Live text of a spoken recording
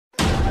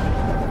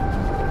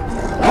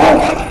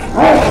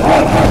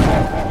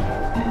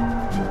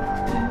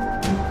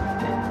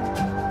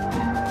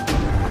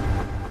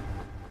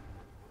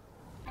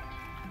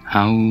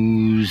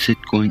How's it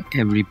going,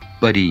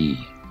 everybody?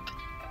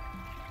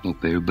 Hope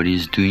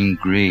everybody's doing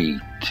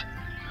great.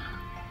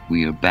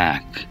 We are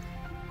back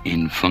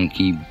in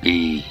Funky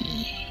Bay.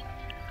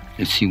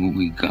 Let's see what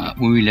we got.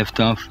 Where we left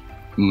off,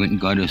 we went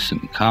and got us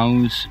some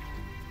cows.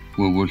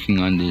 We're working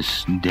on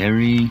this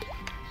dairy.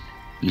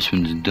 This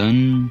one's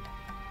done.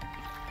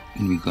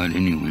 What we got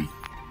anyway?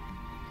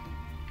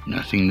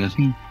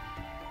 Nothing.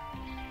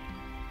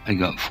 I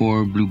got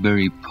 4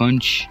 blueberry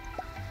punch.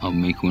 I'll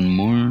make one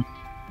more.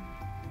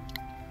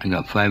 I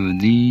got 5 of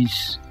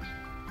these.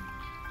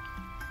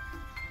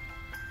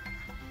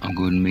 I'll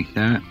go ahead and make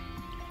that.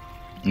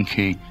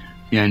 Okay.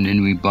 Yeah, and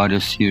then we bought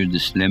us here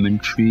this lemon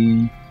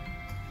tree.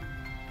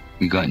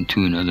 We got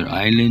into another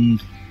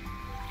island.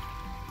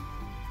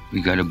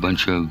 We got a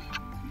bunch of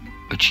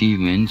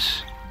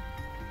achievements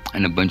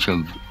and a bunch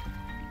of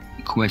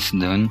quests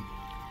done.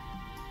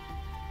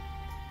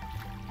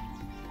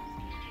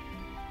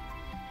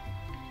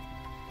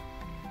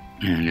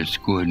 And let's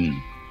go ahead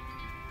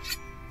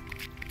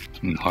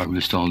and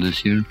harvest all this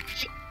here.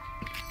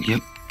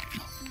 Yep.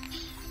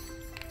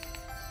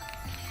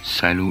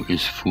 Silo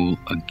is full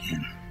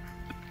again.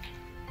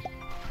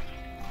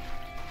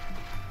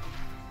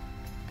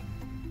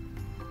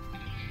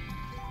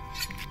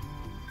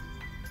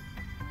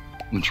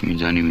 Which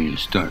means I need to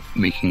start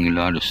making a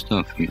lot of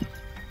stuff here.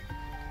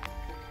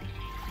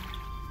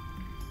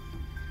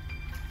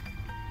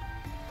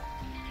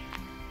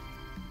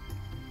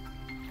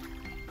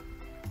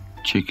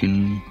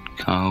 Chicken,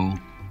 cow.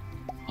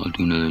 I'll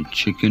do another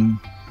chicken.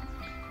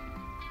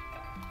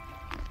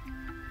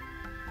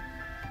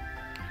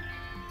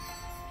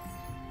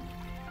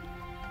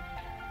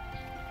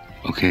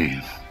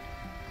 Okay.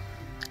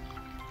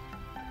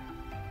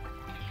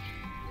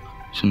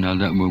 So now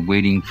that we're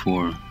waiting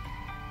for...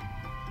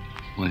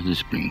 Why is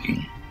this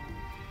blinking?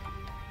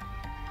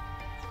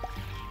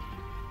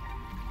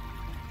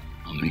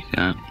 I'll make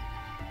that.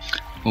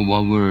 Well,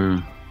 while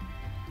we're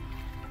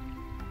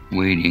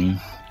waiting,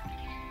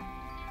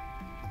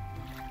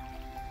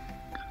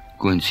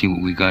 go and see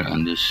what we got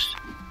on this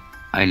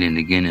island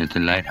again at the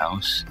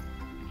lighthouse.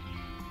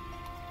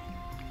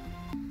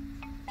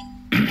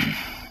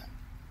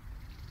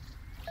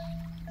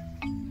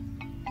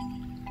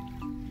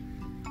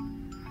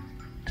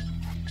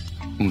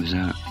 What was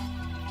that?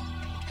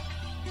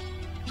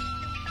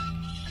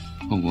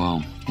 Oh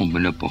wow,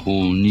 opened up a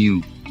whole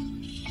new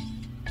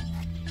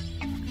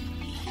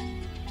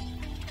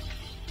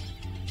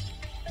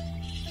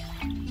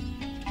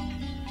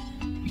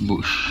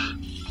bush.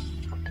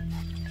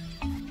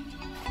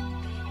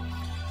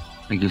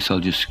 I guess I'll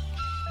just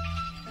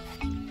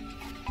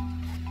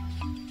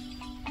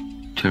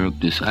tear up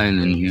this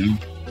island here.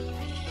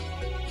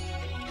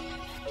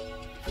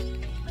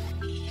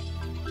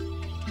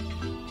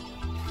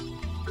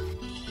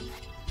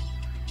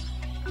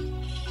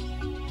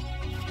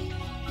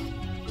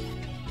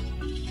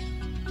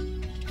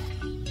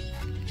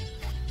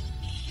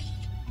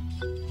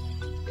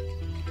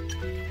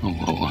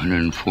 Oh,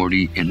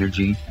 140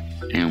 energy.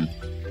 Damn.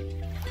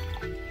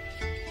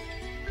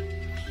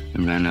 I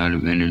ran out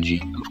of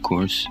energy, of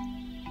course.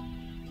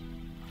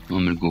 I'm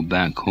gonna go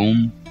back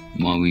home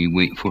while we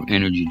wait for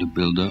energy to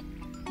build up.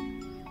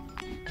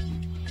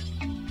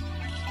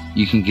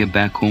 You can get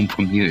back home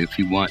from here if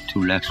you want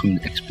to relax from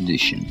the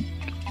expedition.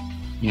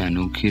 Yeah,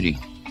 no kidding.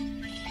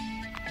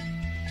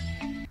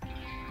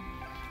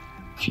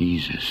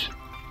 Jesus.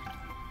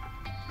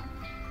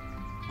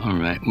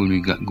 Alright, what do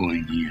we got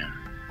going here?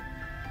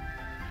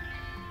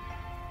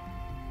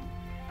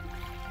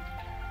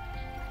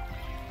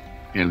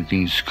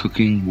 Everything's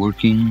cooking,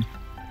 working.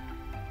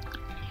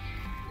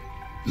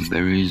 The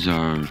berries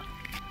are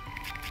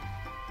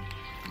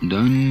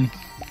done.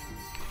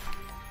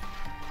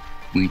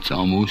 Wheat's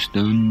almost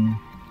done.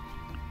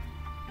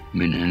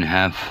 Minute and a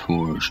half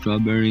for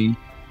strawberry.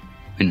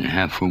 Minute and a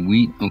half for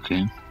wheat.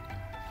 Okay.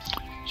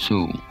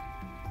 So,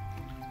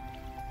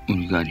 what do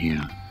we got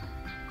here?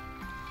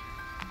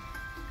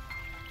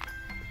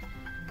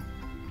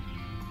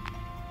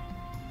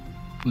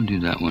 We'll do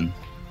that one.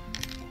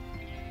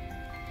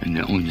 And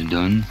that one's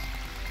done.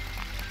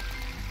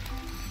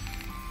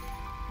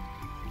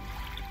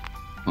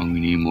 Oh, we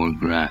need more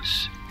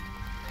grass.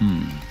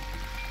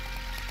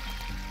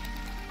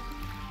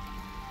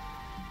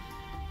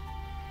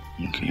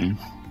 Okay.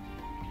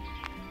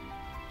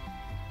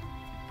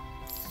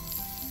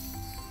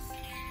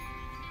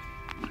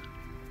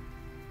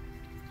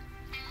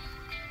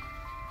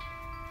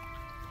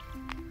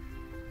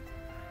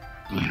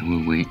 Alright,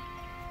 we'll wait.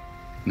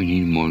 We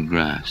need more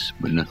grass,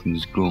 but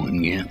nothing's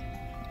growing yet.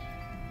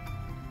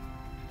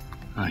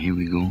 Ah, here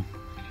we go.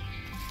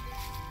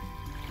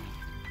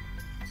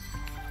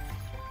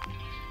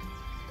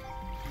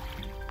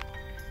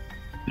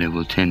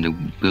 Level 10 to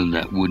build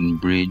that wooden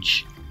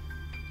bridge.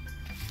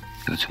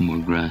 Got some more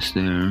grass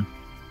there.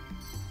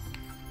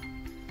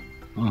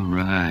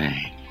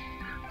 Alright.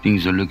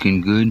 Things are looking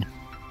good.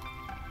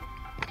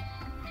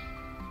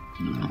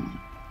 No.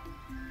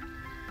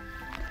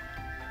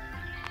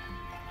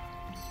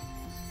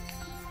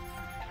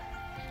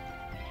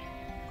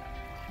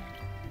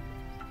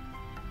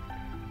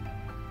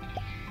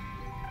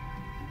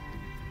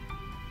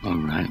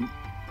 Alright.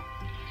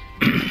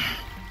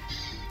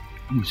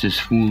 What's this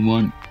fool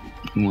want?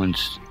 He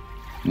wants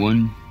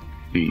one.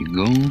 Here you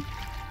go.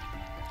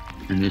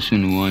 And this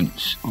one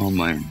wants all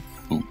mine.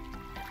 Oh.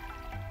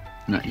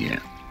 Not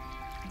yet.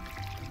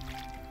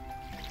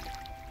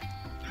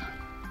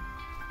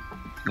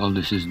 All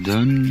this is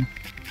done.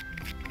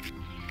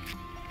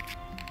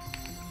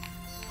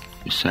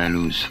 The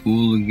silo is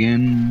full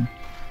again.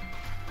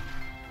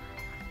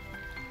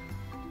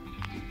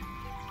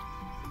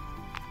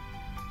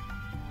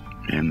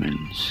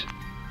 Lemons.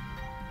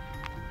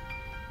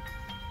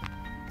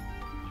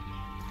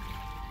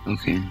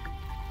 Okay.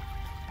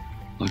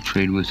 I'll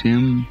trade with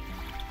him.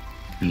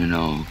 And then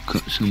I'll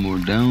cut some more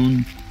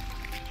down.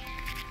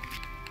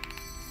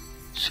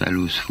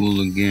 Silo's full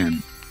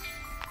again.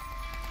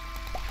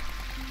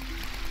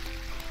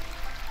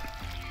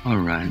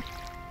 Alright.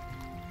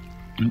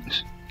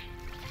 Oops.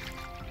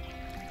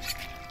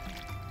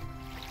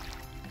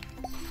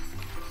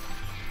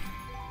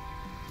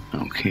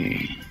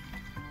 Okay.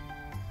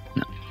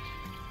 No.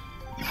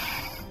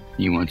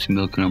 You want some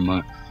milk?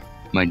 And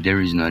my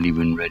dairy's not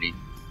even ready.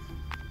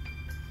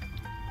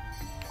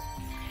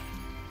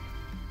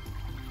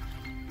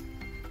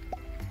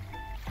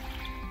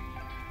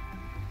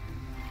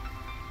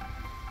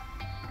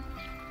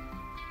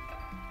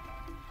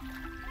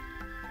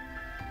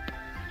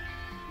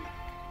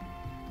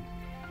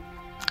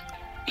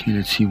 Okay,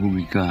 let's see what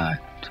we got.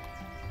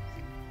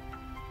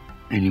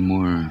 Any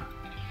more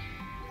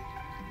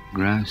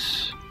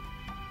grass?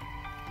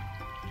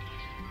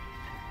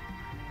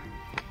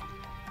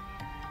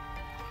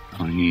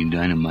 Oh, I need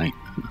dynamite.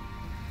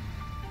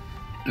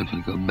 Looks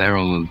like a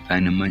barrel of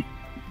dynamite.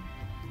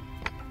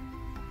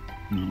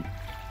 No.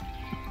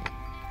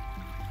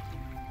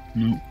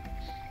 No.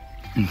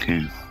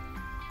 Okay.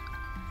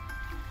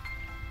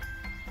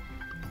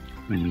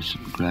 And this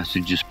grass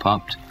that just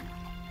popped.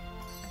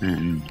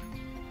 And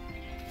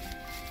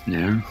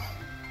there.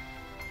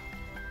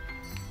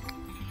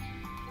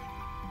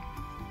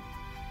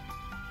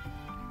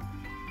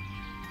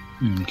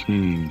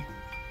 Okay.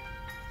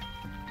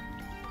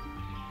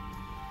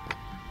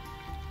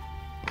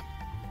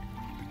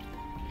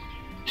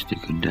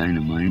 Stick of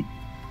dynamite.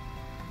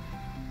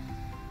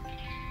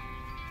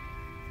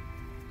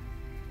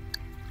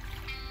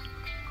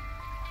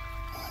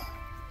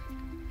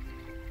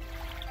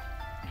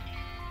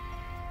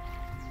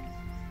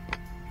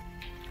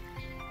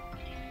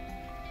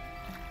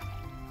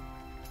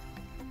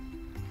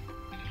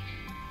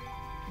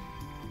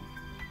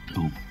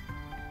 Oh.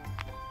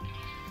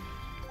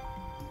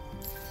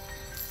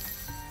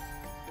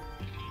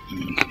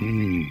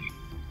 Okay.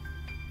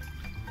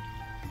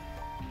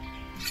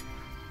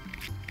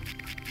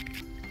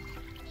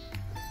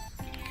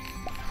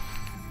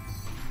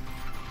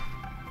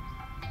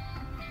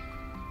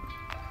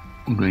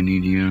 What do I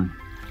need here?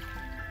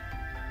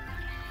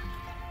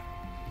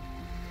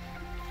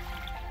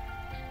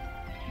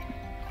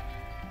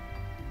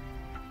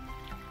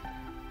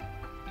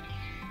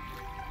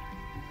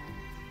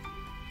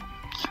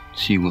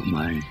 See what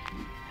my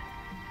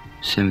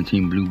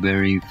 17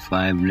 blueberry,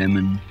 5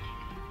 lemon,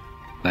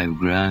 5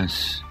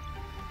 grass,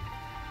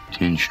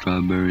 10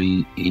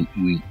 strawberry, 8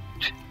 wheat,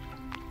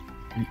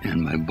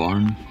 and my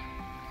barn.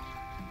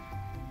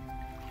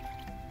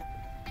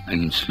 I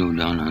can slow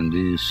down on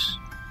this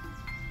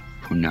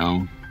for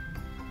now.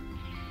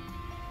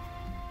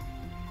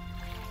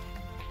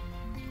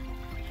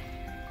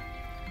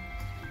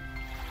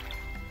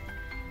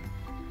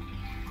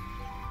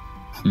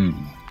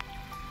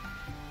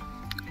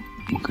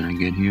 What can I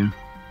get here?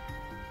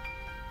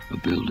 A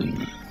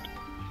building.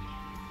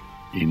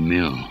 A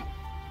mill.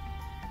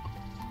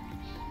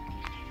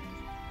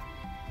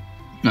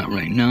 Not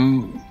right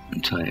now,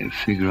 until I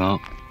figure out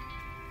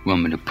where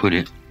I'm going to put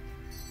it.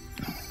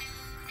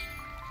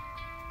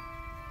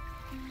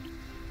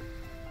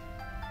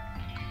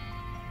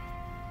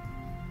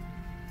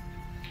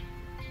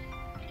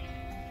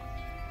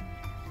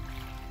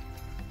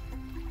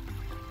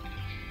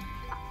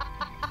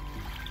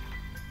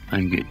 I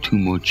can get 2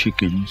 more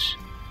chickens.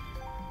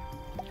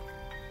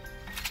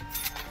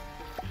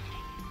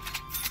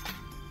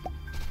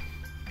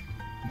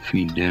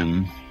 Feed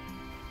them.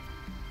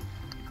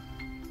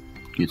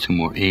 Get some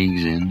more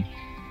eggs in.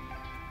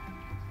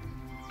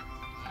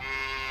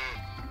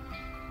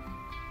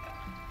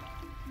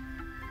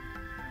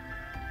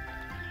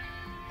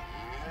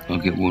 I'll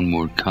get 1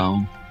 more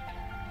cow.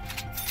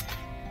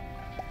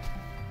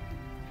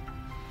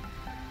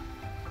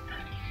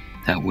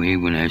 That way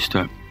when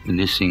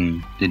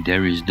the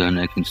dairy's done,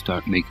 I can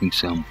start making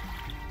some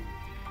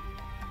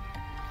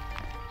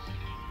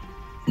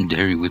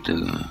dairy with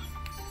the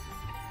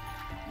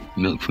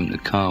milk from the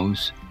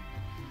cows.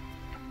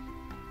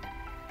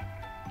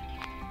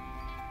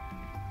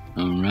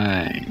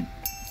 Alright.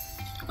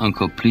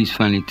 Uncle, please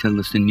finally tell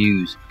us the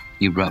news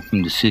you brought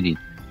from the city.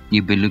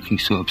 You've been looking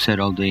so upset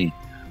all day.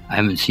 I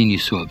haven't seen you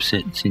so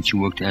upset since you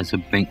worked as a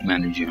bank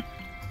manager.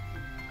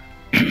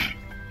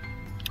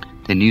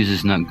 The news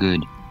is not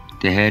good.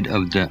 The head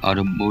of the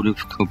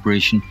automotive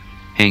corporation,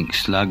 Hank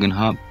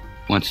Schlagenhop,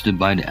 wants to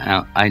buy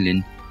the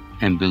island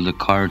and build a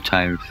car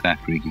tire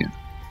factory here.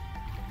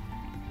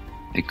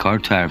 A car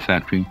tire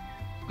factory,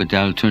 but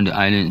that'll turn the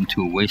island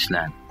into a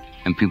wasteland,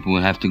 and people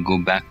will have to go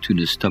back to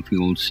the stuffy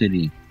old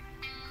city.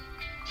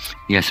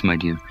 Yes, my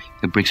dear,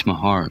 it breaks my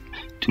heart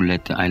to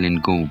let the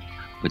island go,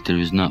 but there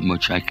is not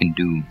much I can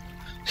do.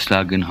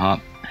 Slug and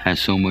Hop has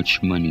so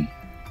much money.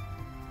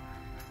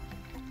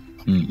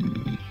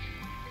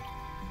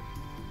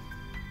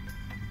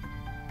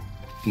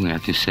 We're gonna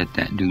have to set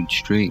that dude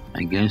straight,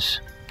 I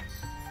guess.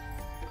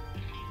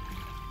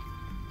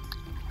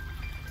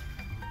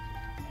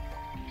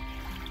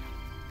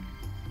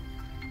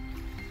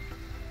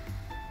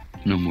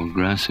 No more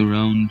grass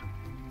around.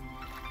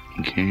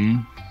 Okay.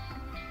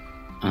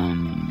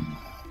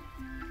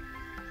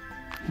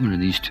 What are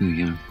these two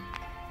here?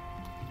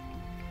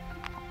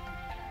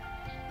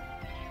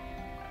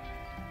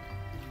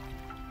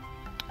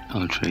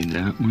 I'll trade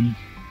that one.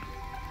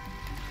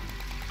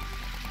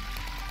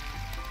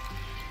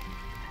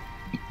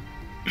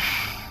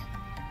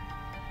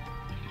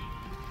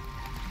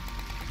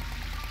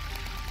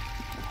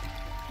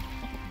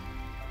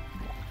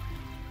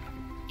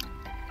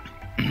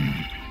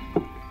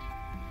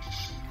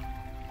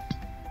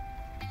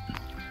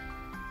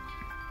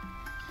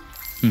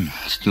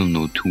 Still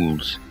no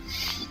tools.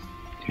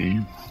 Okay.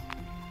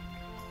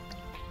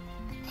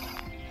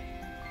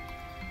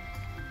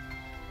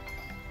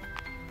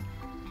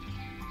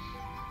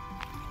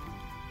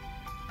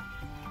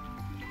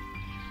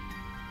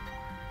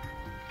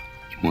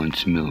 He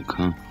wants milk,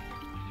 huh?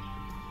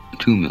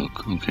 2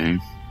 milk, okay.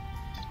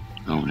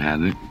 I don't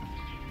have it.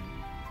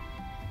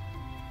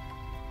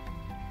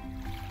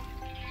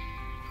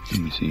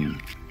 Let me see here.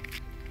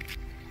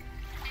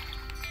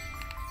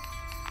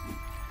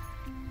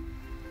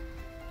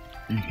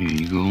 Here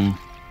you go.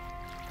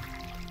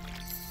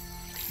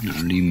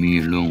 Now leave me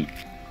alone.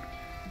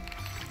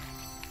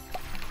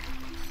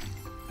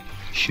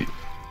 Shit.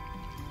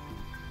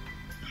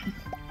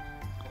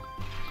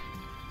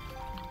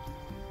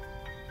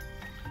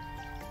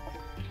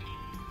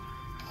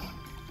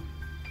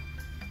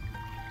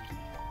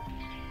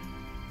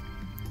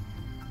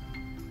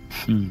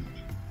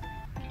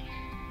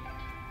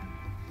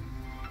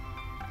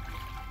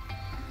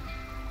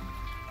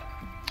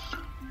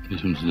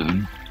 This one's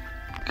done.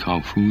 Cow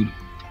food.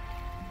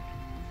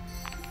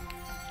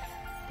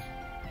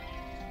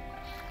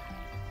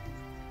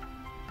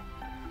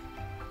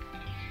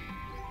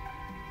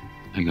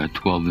 I got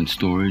 12 in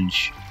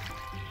storage,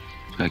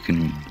 so I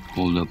can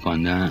hold up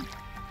on that.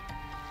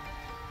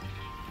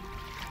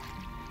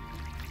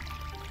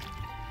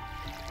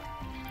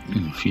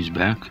 She's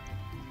back.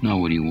 Now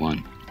what do you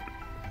want?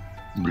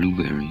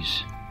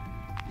 Blueberries.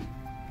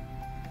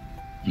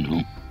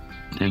 No.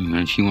 Dang,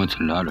 man, she wants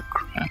a lot of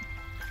crap.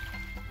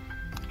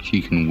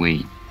 She can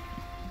wait.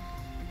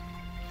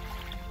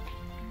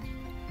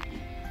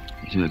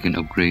 See if I can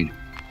upgrade.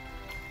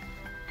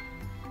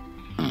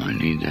 Oh, I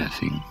need that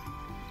thing.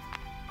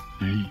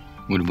 Okay.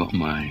 What about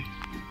my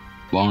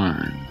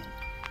barn?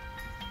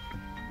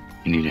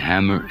 I need a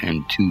hammer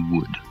and 2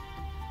 wood.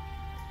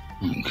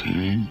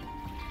 Okay.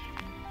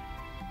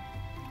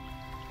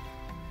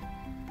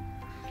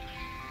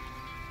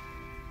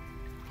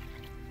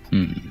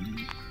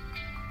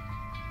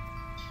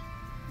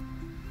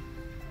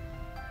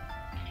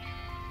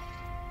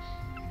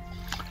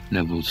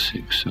 Level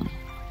 6, so.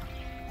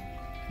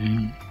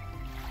 Okay.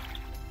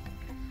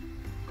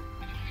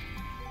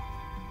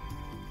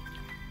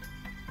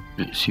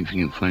 Let's see if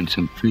we can find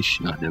some fish.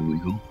 Ah, there we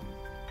go.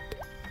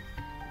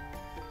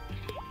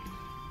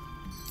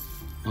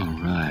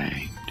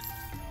 Alright.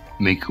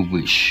 Make a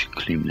wish.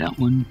 Claim that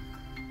one.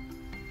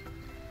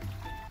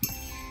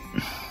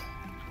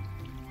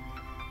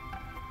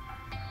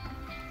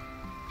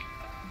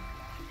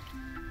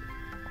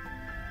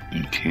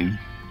 Okay.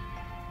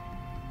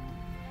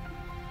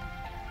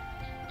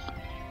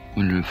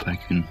 Wonder if I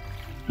can.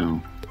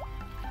 No.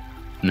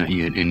 Not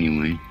yet,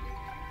 anyway.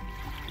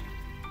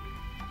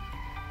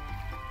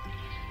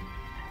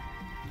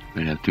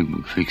 I'd have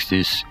to fix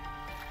this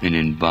and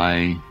then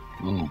buy.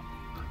 Oh,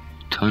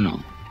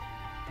 tunnel.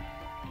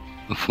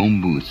 A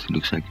phone booth.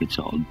 Looks like it's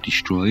all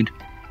destroyed.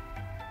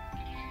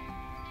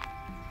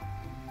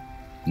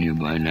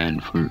 Nearby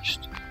land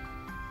first.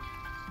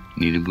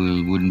 Need to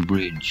build a wooden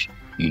bridge.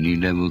 You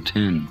need level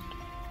 10.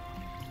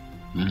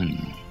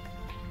 Man,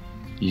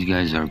 these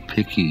guys are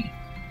picky.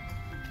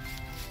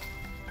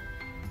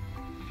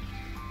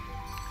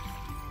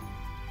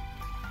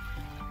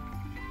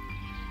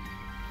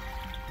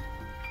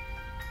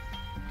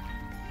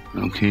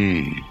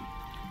 Okay.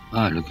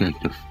 Ah, look like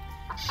the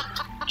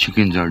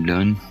chickens are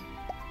done.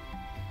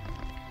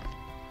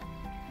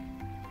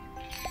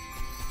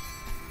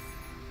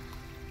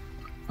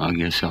 I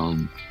guess I'll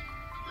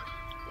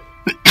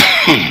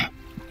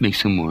make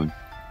some more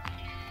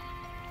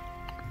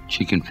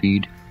chicken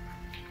feed.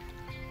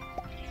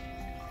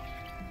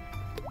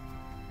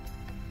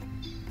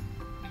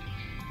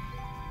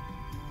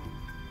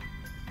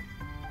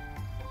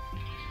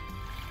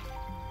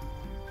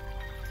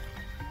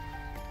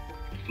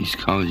 These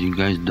cows, you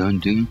guys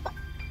done too?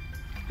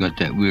 got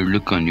that weird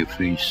look on your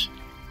face.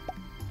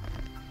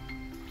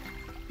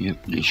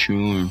 Yep, they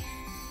sure are.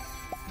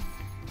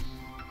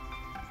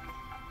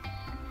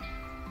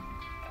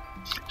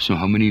 So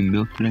how many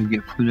milk did I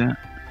get for that?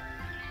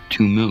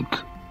 2 milk.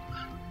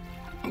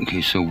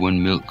 Okay, so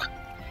 1 milk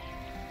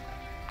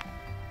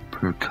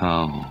per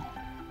cow.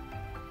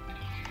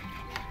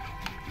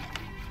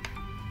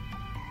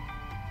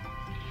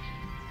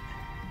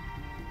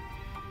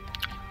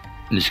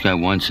 This guy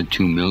wants a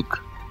 2 milk,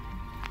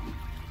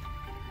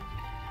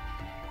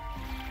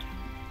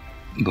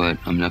 but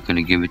I'm not going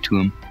to give it to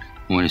him.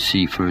 I want to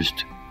see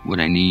first what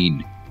I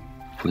need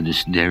for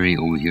this dairy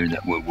over here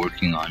that we're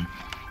working on.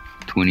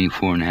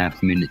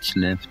 24.5 minutes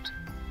left.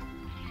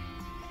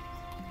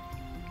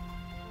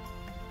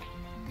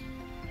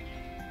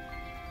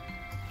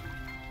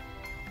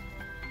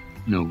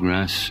 No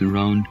grass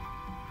around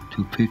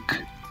to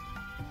pick.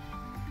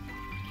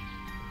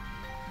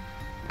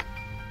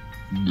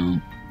 No.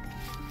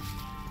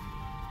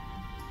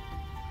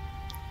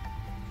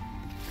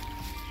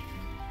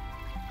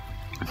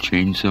 A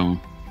chainsaw.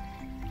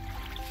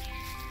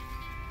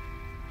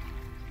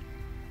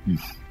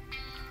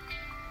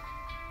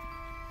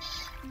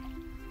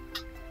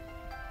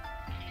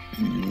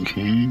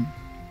 Okay.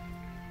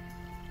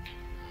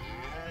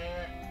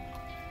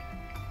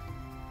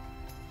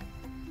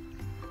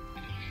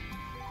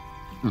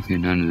 Okay,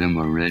 none of them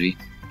are ready.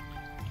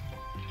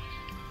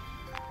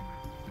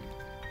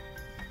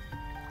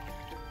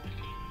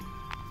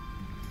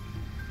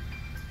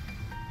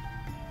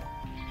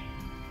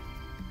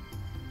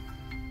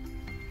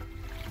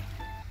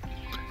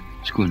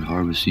 Let's go and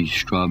harvest these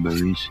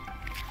strawberries.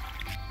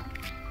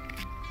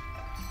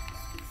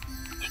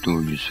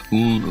 Storage is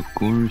full, of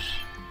course.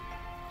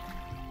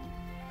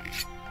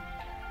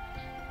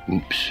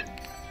 Oops.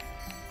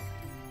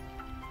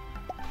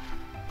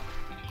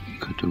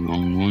 Got the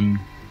wrong one.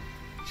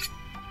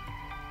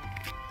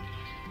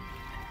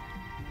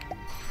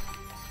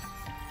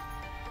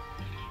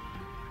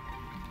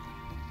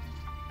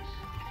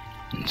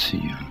 Let's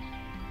see.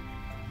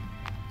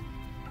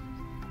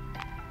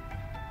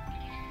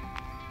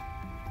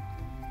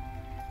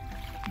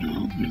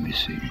 No, let me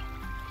see.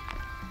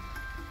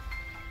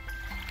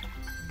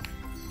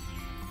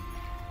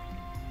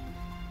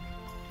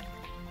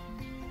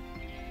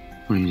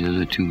 What are these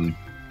other two?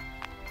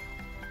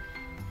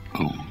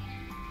 Oh.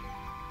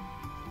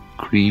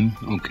 Cream,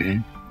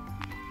 okay.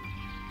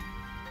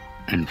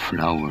 And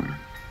flour.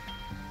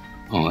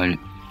 Oh, I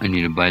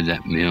need to buy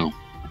that meal.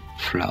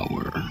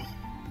 Flour.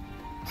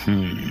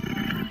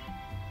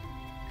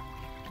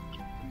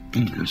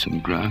 There's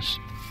some grass.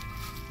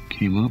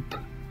 Came up.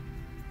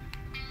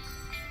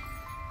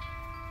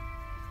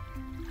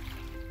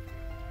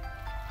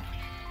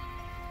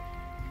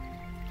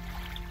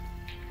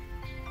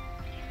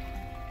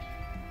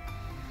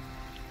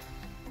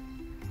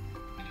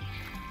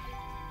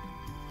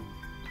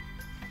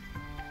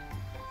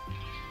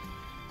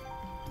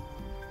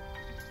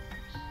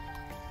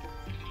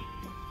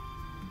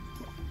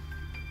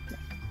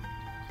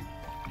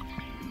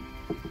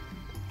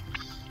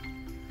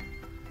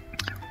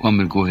 Well, I'm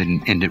going to go ahead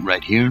and end it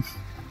right here.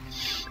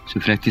 So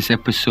if you like this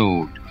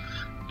episode,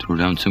 throw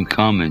down some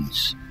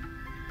comments.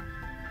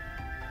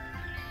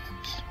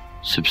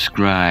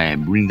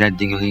 Subscribe. Ring that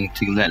ding-a-ling,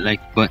 tickle that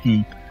like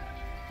button.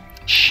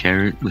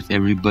 Share it with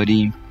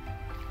everybody.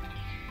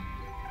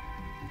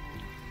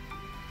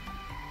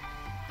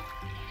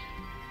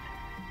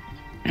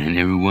 And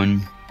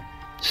everyone,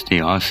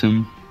 stay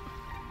awesome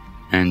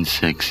and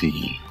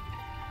sexy.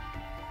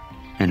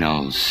 And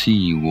I'll see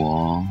you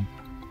all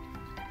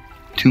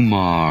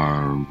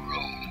tomorrow.